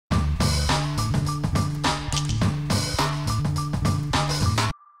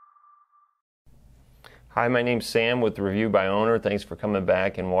Hi, my name's Sam with Review by Owner. Thanks for coming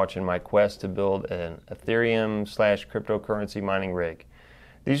back and watching my quest to build an Ethereum/cryptocurrency mining rig.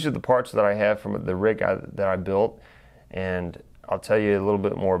 These are the parts that I have from the rig that I built, and I'll tell you a little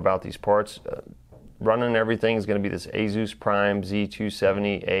bit more about these parts. Running everything is going to be this Asus Prime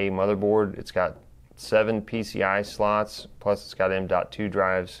Z270A motherboard. It's got 7 PCIe slots, plus it's got M.2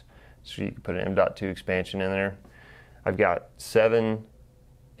 drives, so you can put an M.2 expansion in there. I've got 7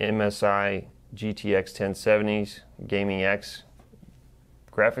 MSI GTX 1070s Gaming X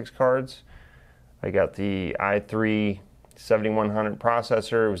graphics cards. I got the i3 7100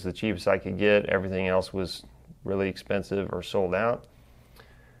 processor. It was the cheapest I could get. Everything else was really expensive or sold out.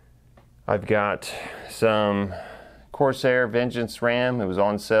 I've got some Corsair Vengeance RAM. It was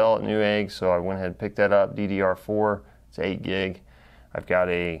on sale at Newegg, so I went ahead and picked that up. DDR4, it's 8 gig. I've got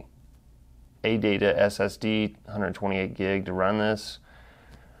a ADATA SSD, 128 gig to run this.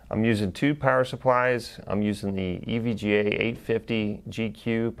 I'm using 2 power supplies. I'm using the Vga 850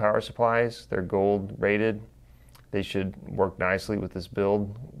 GQ power supplies. They're gold rated. They should work nicely with this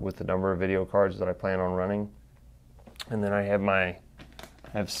build with the number of video cards that I plan on running. And then I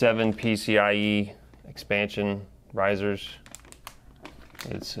have 7 PCIe expansion risers.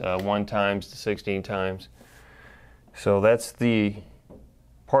 It's 1 times to 16 times. So that's the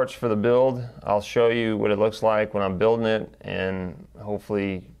parts for the build. I'll show you what it looks like when I'm building it, and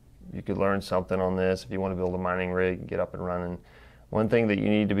hopefully you could learn something on this if you want to build a mining rig, get up and running. One thing that you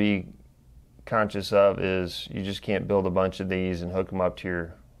need to be conscious of is you just can't build a bunch of these and hook them up to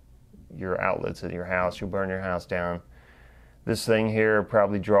your outlets at your house. You'll burn your house down. This thing here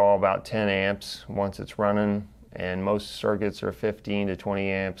probably draw about 10 amps once it's running, and most circuits are 15 to 20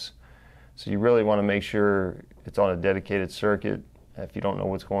 amps. So you really want to make sure it's on a dedicated circuit. If you don't know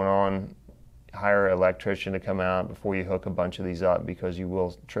what's going on, hire an electrician to come out before you hook a bunch of these up, because you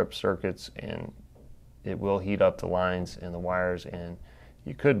will trip circuits and it will heat up the lines and the wires, and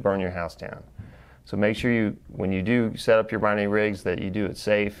you could burn your house down. So make sure you, when you do set up your mining rigs, that you do it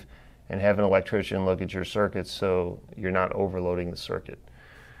safe and have an electrician look at your circuits so you're not overloading the circuit.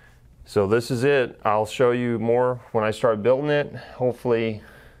 So this is it. I'll show you more when I start building it. Hopefully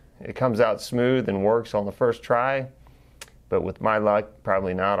it comes out smooth and works on the first try, but with my luck,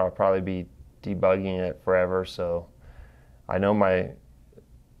 probably not. I'll probably be debugging it forever. So I know my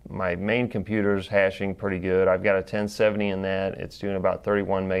main computer's hashing pretty good. I've got a 1070 in that. It's doing about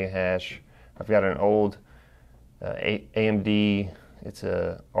 31 mega hash. I've got an old AMD, it's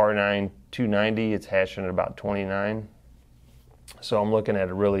a R9 290. It's hashing at about 29. So I'm looking at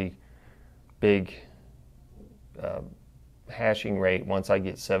a really big hashing rate once I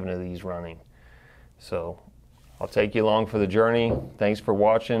get 7 of these running. So I'll take you along for the journey. Thanks for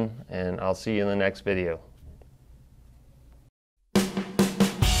watching, and I'll see you in the next video.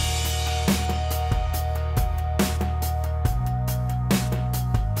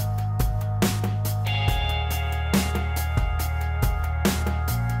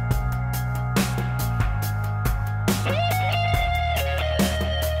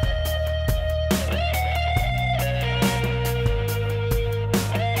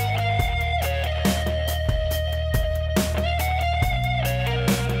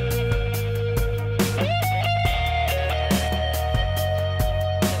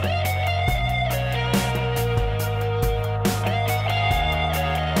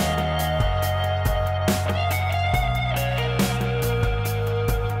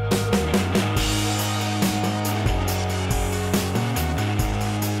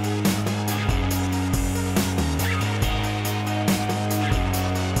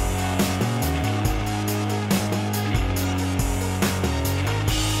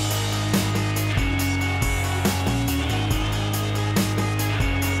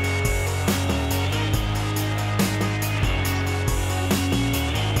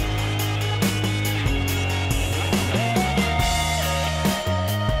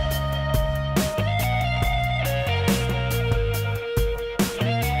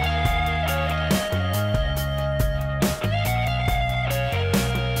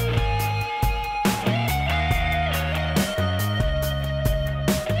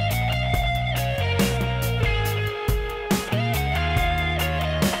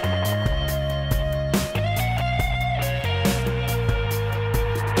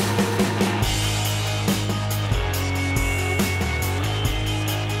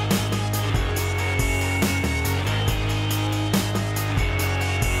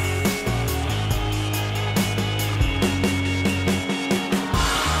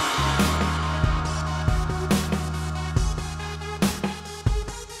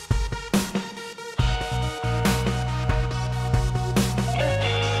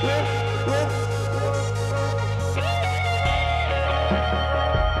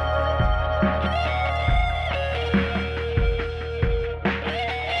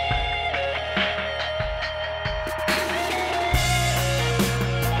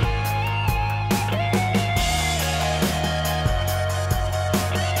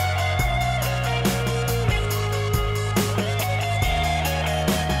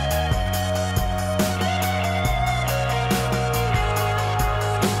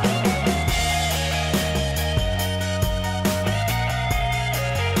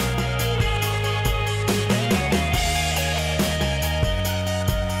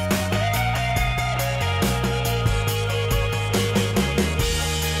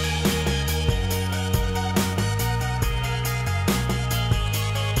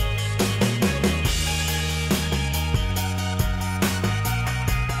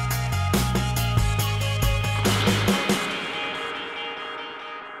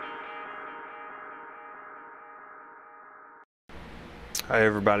 Hi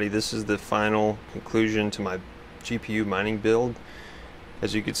everybody, this is the final conclusion to my GPU mining build.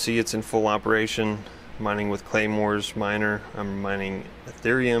 As you can see, it's in full operation, mining with Claymore's miner. I'm mining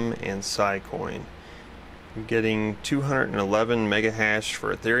Ethereum and Siacoin. I'm getting 211 mega hash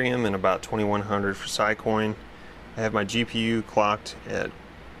for Ethereum and about 2100 for Siacoin. I have my GPU clocked at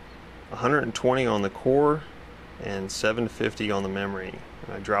 120 on the core and 750 on the memory.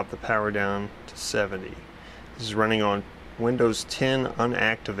 And I dropped the power down to 70. This is running on Windows 10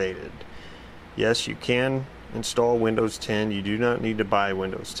 unactivated. Yes, you can install Windows 10. You do not need to buy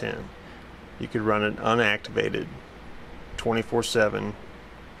Windows 10. You could run it unactivated 24/7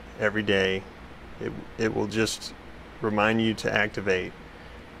 every day. It will just remind you to activate,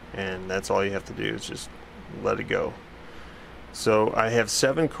 and that's all you have to do is just let it go. So I have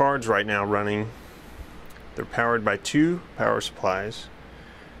 7 cards right now running. They're powered by 2 power supplies,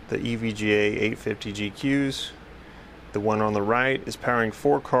 the Vga 850 GQs. The one on the right is powering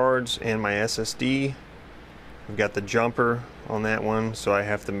 4 cards and my SSD. I've got the jumper on that one, so I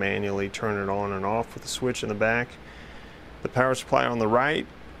have to manually turn it on and off with the switch in the back. The power supply on the right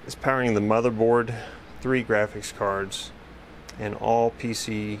is powering the motherboard, 3 graphics cards, and all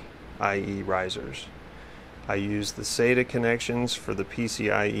PCIe risers. I use the SATA connections for the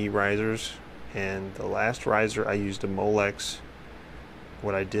PCIe risers, and the last riser I used a Molex.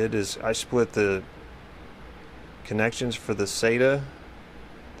 What I did is I split the connections for the SATA.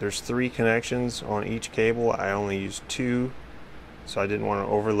 There's 3 connections on each cable. I only used 2, so I didn't want to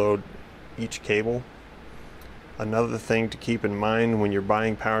overload each cable. Another thing to keep in mind when you're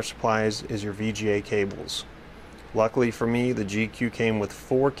buying power supplies is your Vga cables. Luckily for me, the GQ came with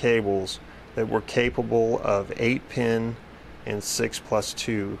 4 cables that were capable of 8-pin and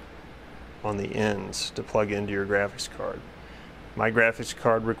 6+2 on the ends to plug into your graphics card. My graphics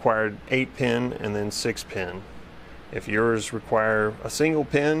card required 8-pin and then 6-pin. If yours require a single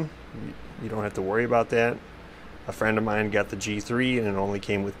pin, you don't have to worry about that. A friend of mine got the G3 and it only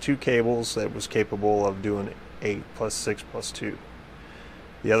came with 2 cables that was capable of doing 8 plus 6 plus 2.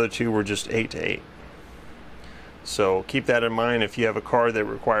 The other 2 were just 8 to 8. So keep that in mind. If you have a card that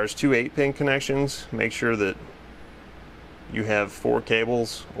requires 2 8-pin connections, make sure that you have 4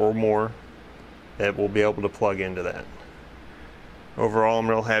 cables or more that will be able to plug into that. Overall, I'm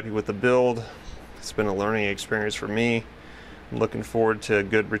real happy with the build. It's been a learning experience for me. I'm looking forward to a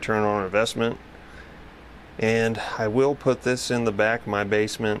good return on investment. And I will put this in the back of my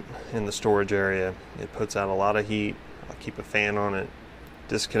basement in the storage area. It puts out a lot of heat. I'll keep a fan on it,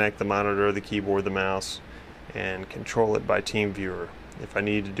 disconnect the monitor, the keyboard, the mouse, and control it by TeamViewer. If I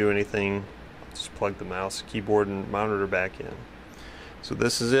need to do anything, I'll just plug the mouse, keyboard, and monitor back in. So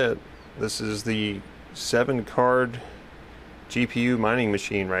this is it. This is the 7-card GPU mining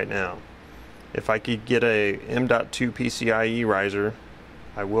machine right now. If I could get a M.2 PCIe riser,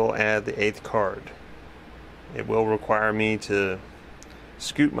 I will add the 8th card. It will require me to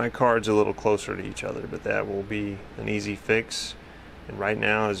scoot my cards a little closer to each other, but that will be an easy fix. And right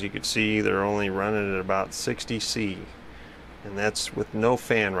now, as you can see, they're only running at about 60 C, and that's with no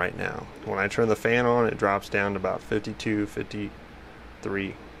fan right now. When I turn the fan on, it drops down to about 52,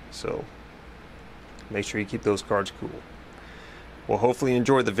 53. So make sure you keep those cards cool. Well, hopefully you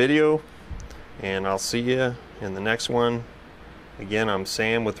enjoyed the video, and I'll see you in the next one. Again, I'm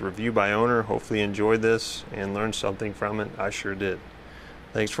Sam with Review by Owner. Hopefully you enjoyed this and learned something from it. I sure did.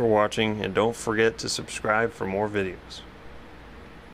 Thanks for watching, and don't forget to subscribe for more videos.